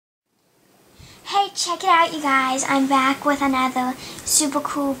Hey, check it out, you guys. I'm back with another super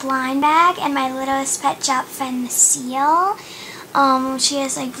cool blind bag and my Littlest Pet Shop friend, Seal. She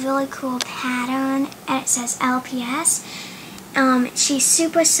has like really cool pattern and it says LPS. She's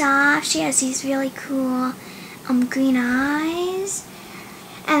super soft. She has these really cool green eyes.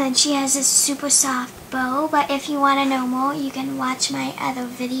 And then she has this super soft bow. But if you want to know more, you can watch my other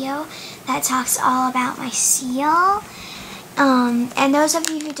video that talks all about my Seal. And those of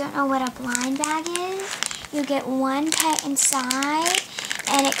you who don't know what a blind bag is, you get one pet inside,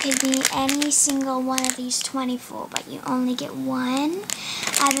 and it could be any single one of these 24, but you only get one.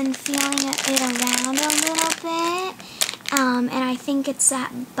 I've been feeling it around a little bit, and I think it's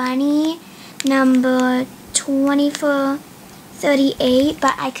that bunny number 2438,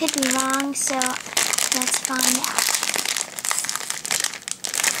 but I could be wrong, so let's find out.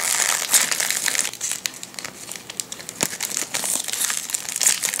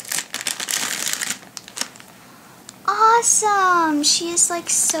 Awesome! She is like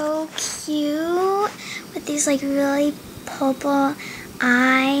so cute with these like really purple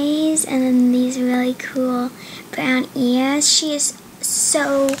eyes and then these really cool brown ears. She is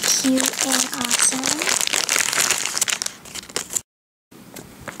so cute and awesome.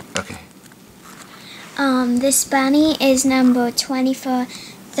 Okay. This bunny is number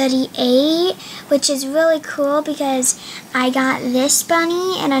 2438, which is really cool because I got this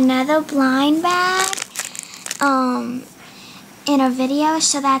bunny in another blind bag. In a video,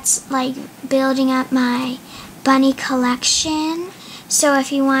 so that's like building up my bunny collection. So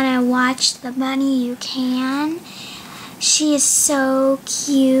if you want to watch the bunny, you can. She is so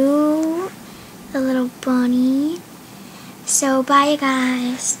cute, the little bunny. So bye, you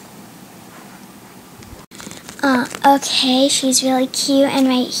guys. Okay, she's really cute, and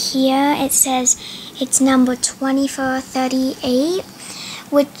right here it says it's number 2438.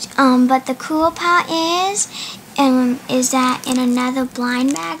 Which, but the cool part is that in another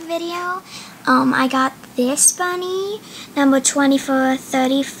blind bag video, I got this bunny, number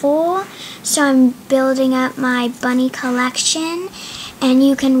 2434, so I'm building up my bunny collection, and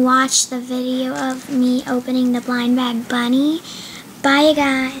you can watch the video of me opening the blind bag bunny. Bye, you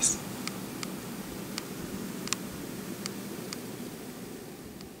guys.